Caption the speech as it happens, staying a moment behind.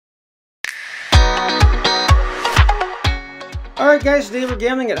Alright guys, today we're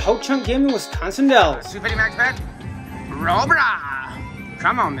gambling at Ho Chunk Gaming, Wisconsin Dells. 250 max bet. Robra!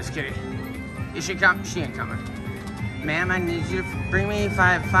 Come on, Miss Kitty. Is she come? She ain't coming. Ma'am, I need you to bring me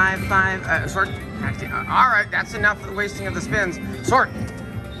 555. Sort. Alright, that's enough for the wasting of the spins. Sort.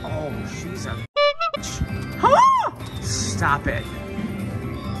 Oh, she's a bitch. Huh? Stop it.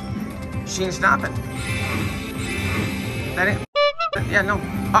 She ain't stopping. That ain't. Yeah, no.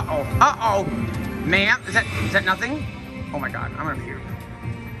 Uh-oh. Uh-oh. Ma'am, is that nothing? Oh my god, I'm gonna puke.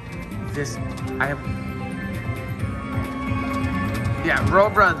 This, I have... Yeah,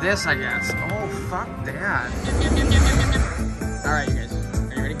 Robra this, I guess. Oh, fuck that. Alright, you guys.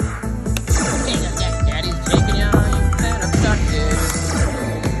 Are you ready? Daddy's taking you, you been abducted.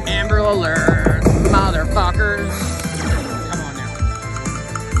 Amber alert, motherfuckers. Come on now.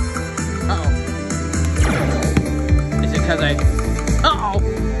 Uh-oh. Is it because I... Uh-oh.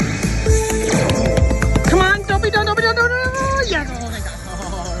 Come on, don't be done, don't be done, don't be done. Yes, oh my god.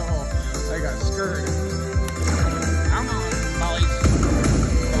 Oh, I got screwed. Come on, Bally's.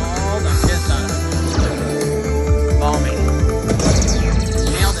 Oh, the piss out of it. Ball me.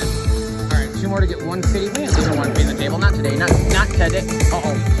 Nailed it. Alright, 2 more to get 150. We ain't leaving 150 on the table. Not today. Not today.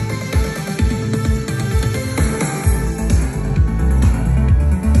 Uh-oh.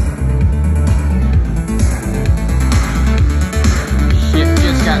 Shit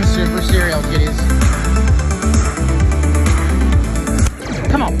just got super cereal, kiddies.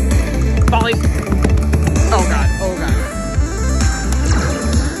 Come on, Bally. Oh god, oh god.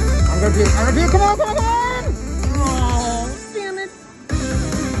 I'm gonna be, come on, come on, come on! Oh, damn it.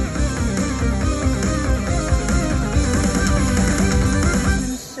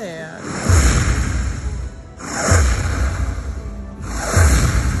 I'm sad.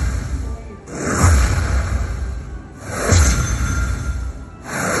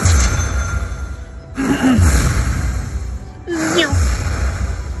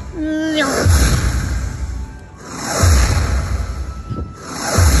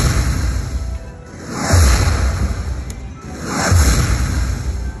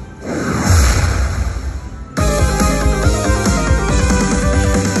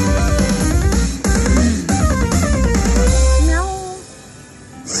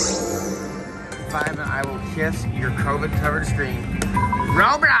 Your COVID-covered screen.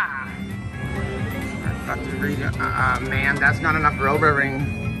 Robra! Man, that's not enough Robra ring.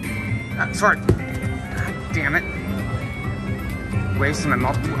 Sorry. God damn it. Waste my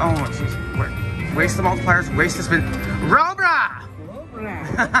multiple. Oh, jeez. Waste the multipliers, waste the spin. Robra!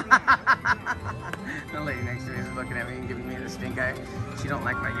 The lady next to me is looking at me and giving me the stink eye. She don't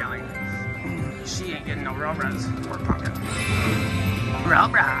like my yelling. She ain't getting no Robras. Poor pumpkin.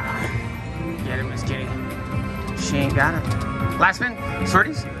 Robra! Get it, Miss Kitty. She ain't got it. Last spin,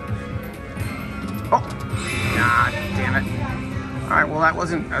 sorties. Oh, god damn it. All right, well that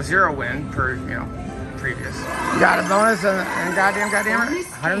wasn't a 0 win per, previous. Got a bonus and goddamn it.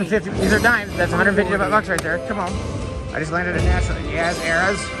 150, these are dimes. That's 150 bucks right there. Come on. I just landed it naturally. Yes,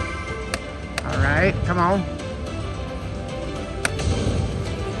 arrows. All right, come on.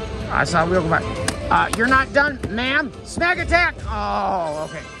 I saw a wheel go by. You're not done, ma'am. Smack attack. Oh,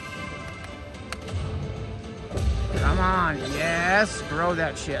 okay. Come on, yes, grow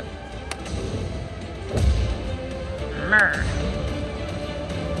that shit. Mer.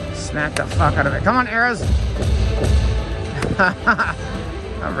 Smack the fuck out of it. Come on, arrows.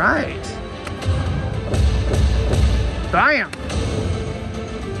 All right. Bam.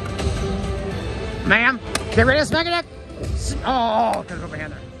 Ma'am, get ready to smack it. Oh, gotta go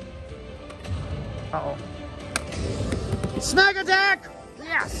behind there. Uh-oh. Smack attack.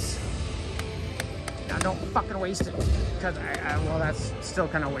 Yes. Now don't fucking waste it, because well, that's still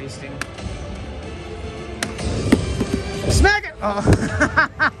kind of wasting. Smack it! Oh,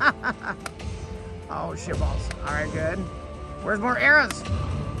 oh shit balls. All right, good. Where's more arrows?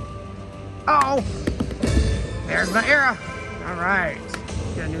 Uh oh, there's my arrow. All right,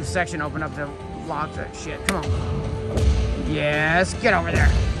 get a new section open up to lots of shit. Come on. Yes, get over there.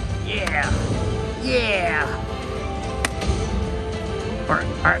 Yeah, yeah. All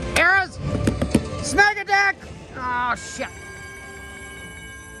right, arrows. Smack attack! Oh, shit.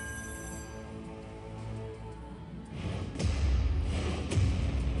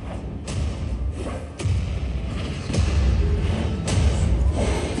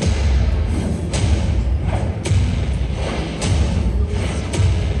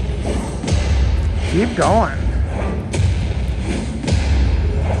 Keep going.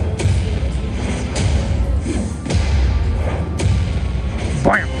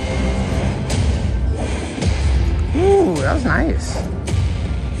 Bam! Ooh, that was nice.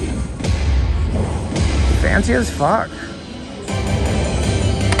 Fancy as fuck.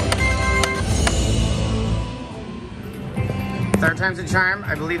 Third time's a charm.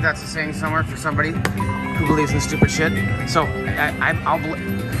 I believe that's a saying somewhere for somebody who believes in stupid shit. So I'll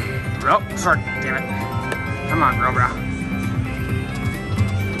believe. Oh, sorry, damn it. Come on, bro.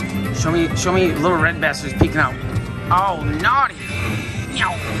 Show me little red bastards peeking out. Oh, naughty.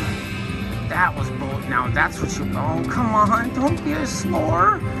 No. That was bull. Now that's what you. Oh, come on. Don't be a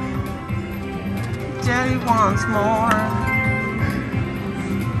s'more. Daddy wants more.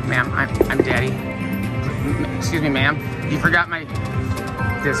 Ma'am, I'm daddy. Excuse me, ma'am. You forgot my.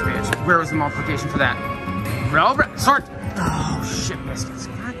 This bitch. Where was the multiplication for that? Sort. Oh, shit, biscuits.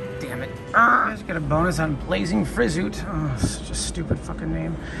 God damn it. You guys get a bonus on Blazing Frizzute. Oh, such a stupid fucking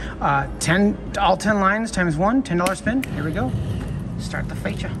name. All 10 lines times 1, $10 spin. Here we go. Start the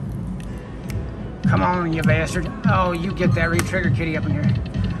feature. Come on, you bastard. Oh, you get that re-trigger kitty up in here.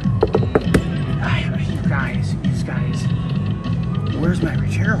 You guys. Where's my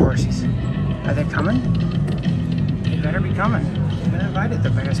re-trigger horses? Are they coming? They better be coming. I've been invited, the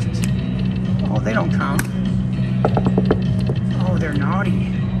bastards. Oh, they don't come. Oh, they're naughty.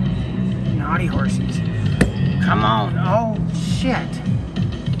 Naughty horses. Come on. Oh, shit.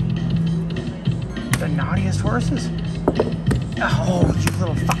 The naughtiest horses. Oh, you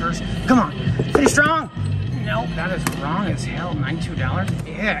little fuckers. Come on. Finish strong. Nope, that is wrong as hell. $92.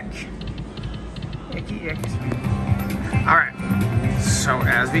 Ick. Icky ick. Alright. So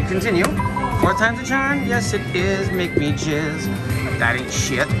as we continue, 4 times a charm. Yes, it is. Make me jizz. But that ain't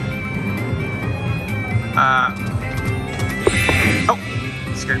shit. Oh,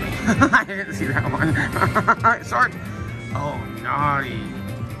 scared me. I didn't see that one. Sword. Oh, naughty.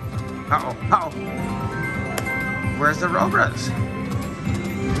 Uh-oh. Where's the Robras?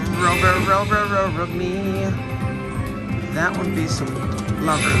 Robra me. That would be so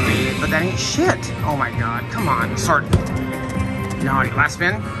lovely, but that ain't shit. Oh my god, come on, sword. Naughty, last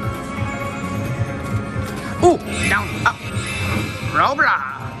spin. Ooh, down, up. Robra.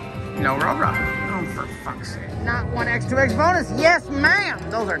 No Robra. Oh, for fuck's sake. Not 1x, 2x bonus. Yes, ma'am.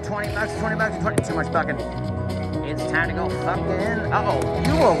 Those are $20, $20, too much bucking. It's time to go fucking. Uh-oh,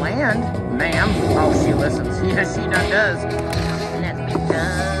 you will land, ma'am. Oh, she listens. Yes, she done does. That's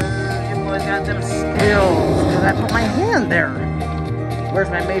because your boy's got them skills. Because I put my hand there. Where's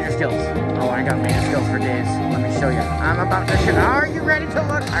my major skills? Oh, I got major skills for days. Let me show you. I'm about to shoot. Are you ready to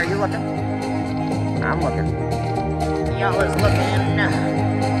look? Are you looking? I'm looking. Y'all is looking.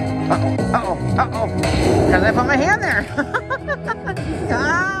 Uh-oh. Because I put my hand there.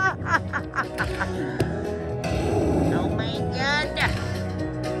 Oh my god.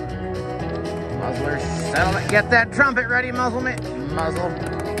 Muzzler, settle it. Get that trumpet ready, muzzle.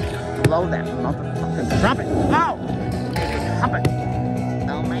 Blow that motherfucking trumpet. Oh! Trumpet.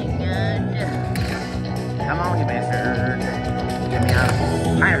 Oh my god. Come on, you bastard. Get me out of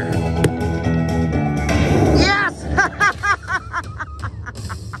fire. Yes!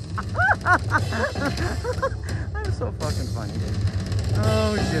 I'm so fucking funny, dude.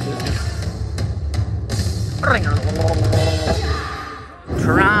 Oh shit,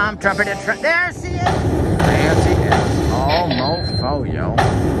 trumpeted. There she is! There she is. Oh, mofo, yo.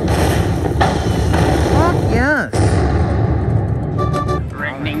 Fuck yes.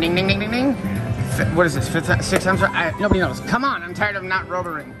 Ring, ding, ding, ding, ding, ding, ding. What is this? 6 times? Nobody knows. Come on, I'm tired of not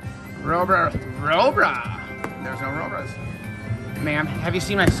Robra-ring. Robra. There's no Robras. Ma'am, have you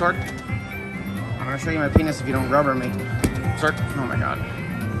seen my sword? I'm gonna show you my penis if you don't rubber me. Sword. Oh my god.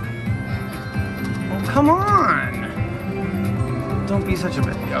 Oh, come on. Don't be such a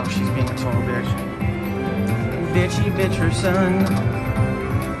bitch. Oh, she's being a total bitch. Bitchy bitch her son.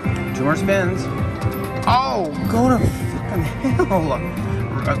 2 more spins. Oh, go to fucking hell.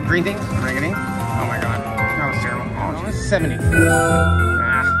 Green thing? Ring-a-ding? Oh my god. That was terrible. Oh no, it's 70.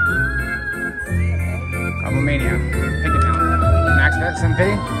 Mania. Pick it down. Max bet,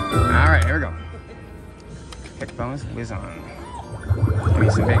 750. Alright, here we go. Hit the bonus, whiz on. Give me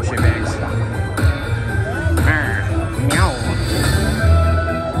some big shit bags. Meow.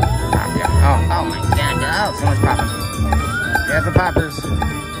 Oh my god. Oh, so much popping. Get the poppers.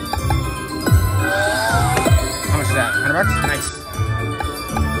 How much is that? $100? Nice.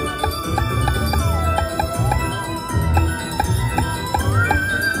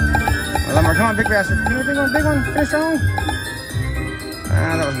 A lot more. Come on, big bastard. Give me a big one. Finish strong.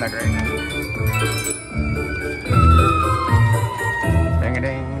 That wasn't that great.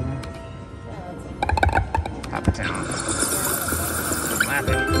 Ding-a-ding. Pop it down. Slap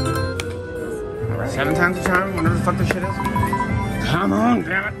it. 7 times the charm, whatever the fuck this shit is. Come on,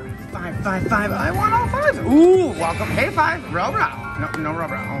 damn it. 5, 5, 5. I want all 5s. Ooh, welcome. Hey, 5. Robra. No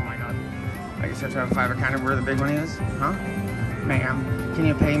Robra. Oh my god. I guess you have to have a 5 kind of where the big money is. Huh? Ma'am, can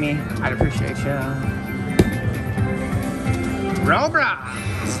you pay me? I'd appreciate you. Robra!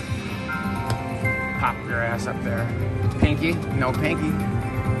 Pop your ass up there. Pinky? No pinky.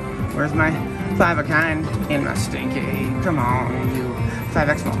 Where's my 5 of a kind in my stinky? Come on, you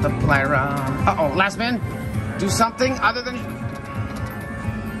 5x multiplier. Uh-oh, last man. Do something other than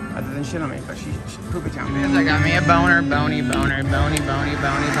shit on me, but she poopy town. I got me a boner, bony, boner, bony, bony,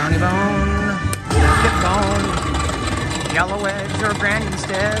 bony, bony, bone. Get bone. Yellow edge or brand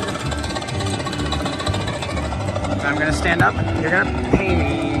instead. If I'm gonna stand up, you're gonna pay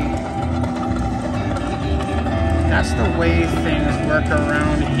me. That's the way things work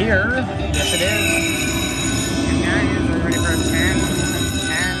around here. Yes, it is. You guys are ready for 10 inches.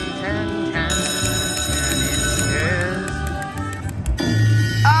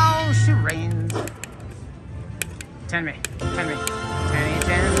 Oh, she rains. 10 me. 10 me.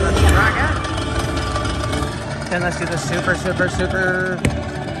 10 let's rock it. Then let's do the super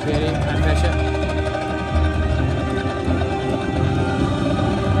kitty. I bet you.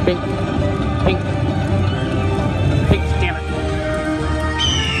 Pink. Pink, damn it.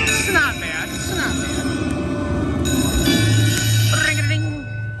 It's not bad. Ring-a-ding.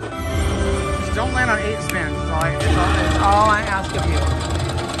 Just don't land on 8 spins. It's all I ask of you.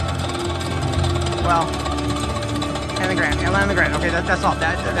 Well, and the grand. And land the grand. Okay, that's all.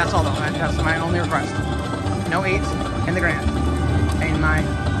 That's all though. That's my only request. No 8s in the grand. In my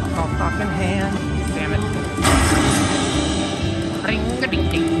fucking hand. Damn it.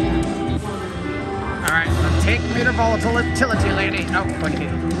 Ring-a-ding-ding. Alright, so take me to volatility, lady. Oh, pointy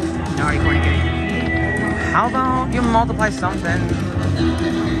kitty. Naughty pointy kitty. How about you multiply something?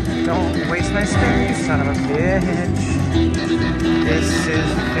 Don't waste my spin, you son of a bitch. This is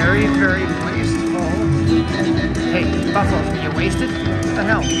very, very wasteful. Hey, Buffalo, you wasted? What the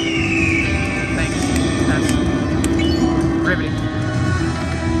hell? Thanks. That's riveting.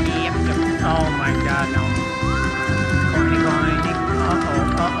 Yep. Oh my god, no. Pointy.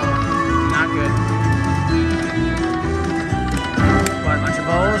 Uh-oh. Not good. What a bunch of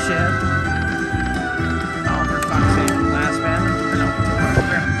bullshit. Oh, for fuck's sake. Last spin. No.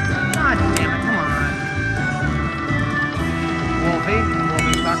 God damn it, come on. Wolfie,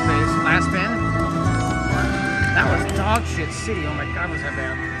 fuckface. Last spin. That was dog shit city. Oh my god, was that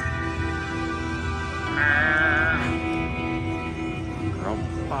bad.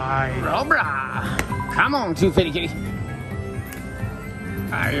 Robra. Come on, 250 kitty.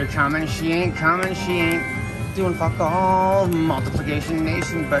 You're coming, she ain't coming, she ain't doing fuck all. Multiplication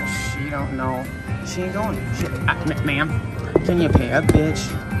nation, but she don't know. She ain't going. Ma'am, can you pay a bitch?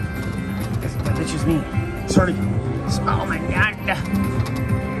 That bitch is me. Sorry. Oh my god.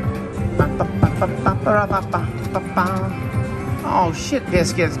 Oh shit,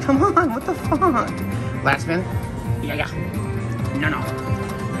 biscuits. Come on, what the fuck? Last spin? Yeah. No.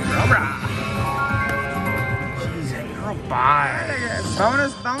 Robra. Bye.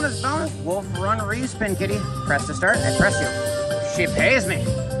 Bonus. Wolf run respin, kitty. Press to start. I press you. She pays me.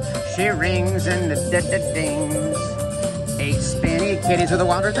 She rings and the dings. 8 spinny kitties with a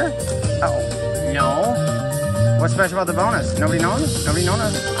wild right there. Oh, no. What's special about the bonus? Nobody knows? I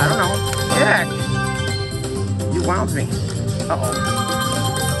don't know. Heck. You wound me. Uh-oh.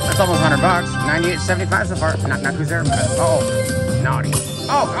 That's almost $100. 98.75 so far. Not who's there. Oh, naughty.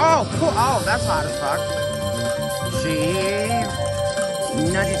 Oh, cool. Oh, that's hot as fuck. She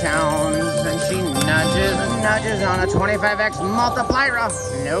nudgy towns, and she nudges on a 25x multiplier.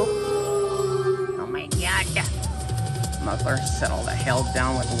 Nope. Oh my god. Muffler, settle the hell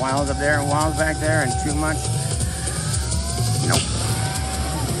down with wilds up there and wilds back there and too much. Nope.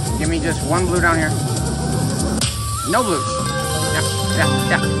 Give me just 1 blue down here. No blues. Yeah.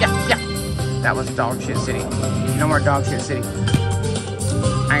 That was dog shit city. No more dog shit city.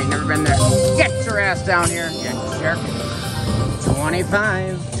 I ain't never been there. Get your ass down here, you jerk.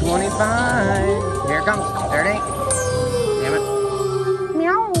 25. Here it comes. There it ain't. Damn it.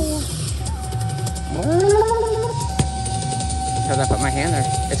 Meow. Because I put my hand there.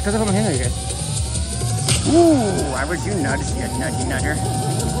 It's because I put my hand there, you guys. Ooh, why would you nudge, you nudgy nutter?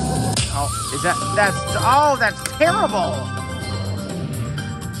 Oh, that's terrible.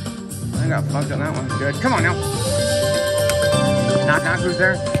 I got fucked on that one. Good. Come on now. Knock, who's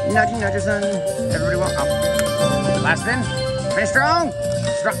there? Nudgy, son. Everybody walk. Oh. Last spin. Finish strong.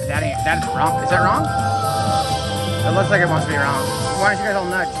 That is wrong. Is that wrong? It looks like it wants to be wrong. Why don't you guys all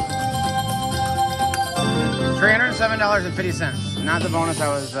nudge? $307.50. Not the bonus I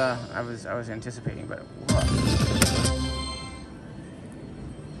was anticipating, but whoa.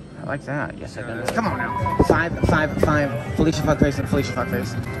 I like that. Yes, I did. Come on now. 5. Felicia fuckface and Felicia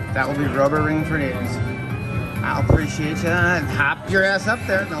fuckface. That will be rubber ring for days. I'll appreciate you. Hop your ass up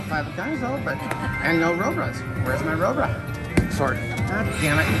there. No 5 of kinds though, and no Robras. Where's my Robra? sword. God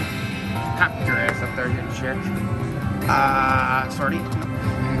damn it. Cop your ass up there, you chick. Swordy.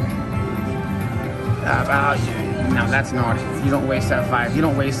 No, that's not. You don't waste that 5. You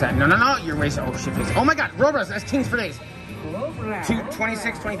don't waste that. No, you're wasting. Oh, shit face. Oh my god, Robras, that's kings for days.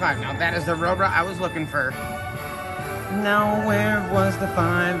 26.25. Now that is the Robra I was looking for. Now where was the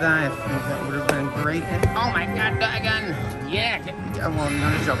 5 that I think that would have been great? Oh my god, doggone. Yeah. Well, no,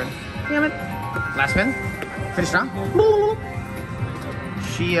 I'm just joking. Damn it. Last spin. Finish strong.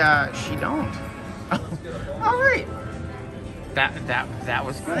 She don't. All right. That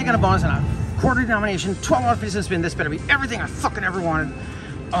was good. I got a bonus on a quarter denomination, $12 spin. This better be everything I fucking ever wanted.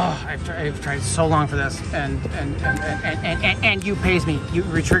 Oh, I've tried so long for this, and you pays me. You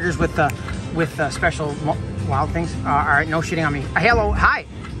retriggers with special wild things. All right, no shitting on me. Hello, hi,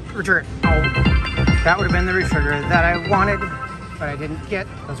 retrigger. Oh, that would have been the retrigger that I wanted, but I didn't get.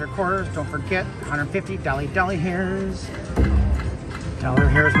 Those are quarters. Don't forget, 150 dolly hairs. Dollar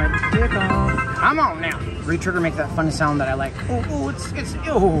hairs my dick off. Come on now. Retrigger, make that fun sound that I like. Oh, it's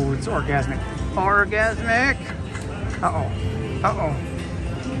orgasmic. Orgasmic. Uh-oh.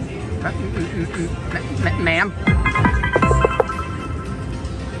 Ma'am.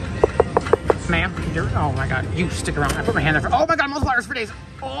 Ma'am. Oh my god. You stick around. I put my hand there. Oh my god, multipliers for days.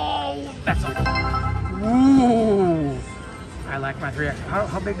 Oh, that's all. Ooh. I like my 3x.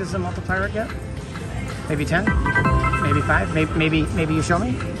 How big does the multiplier get? Maybe 10? Maybe 5? Maybe you show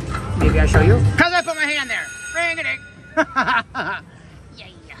me? Maybe I show you? Cause I put my hand there. Ring a ding.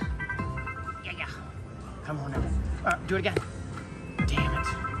 Yeah. Come on now. Do it again. Damn it.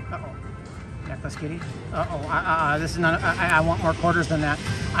 Uh-oh. Necklace kitty. Uh-oh. This is not. I want more quarters than that.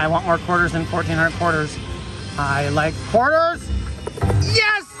 I want more quarters than 1,400 quarters. I like quarters.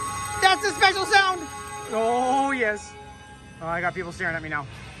 Yes! That's a special sound. Oh, yes. Oh, I got people staring at me now.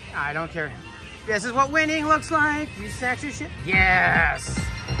 I don't care. This is what winning looks like. You sexy shit. Yes.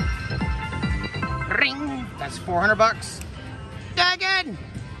 Ring. That's $400. Daggin.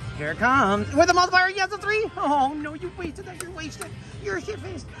 Here it comes. With a multiplier, yes, a 3. Oh, no, you wasted that. You're wasted. You're a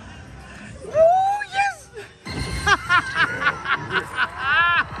shit-faced. Oh, yes.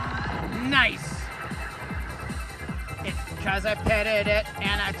 Nice. It's because I petted it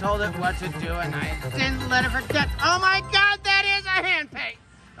and I told it what to do and I didn't let it forget. Oh, my God, that is a hand pay.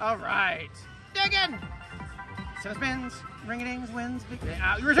 All right. Dig in. 7 spins. Ring-a-dings, wins.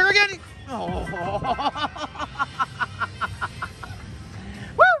 You return again. Oh.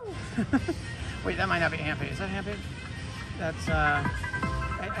 Woo! Wait, that might not be a hand pay. Is that a hand pay? That's, I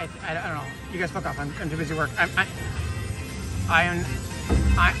don't know. You guys fuck off. I'm too busy work. Come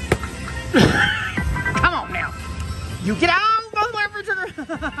on now. You get out of my refrigerator.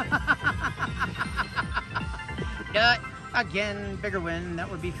 Again, bigger win. That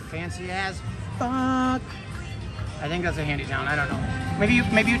would be fancy as fuck. I think that's a handy town. I don't know. Maybe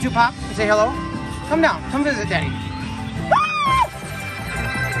you two pop and say hello. Come down. Come visit Daddy.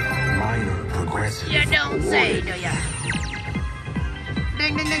 Minor progressive. You don't say, do ya?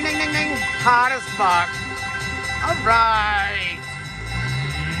 Ding, ding, ding, ding, ding, ding. Hot as fuck. All right.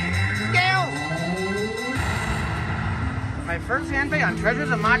 Scale. My first hand pay on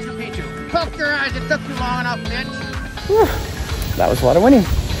Treasures of Machu Pichu. Poke your eyes. It took you long enough, bitch. Whew. That was a lot of winning.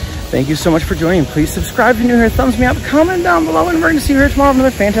 Thank you so much for joining. Please subscribe if you're new here. Thumbs me up. Comment down below. And we're going to see you here tomorrow for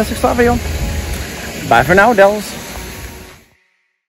another fantastic slot video. Bye for now, Dells.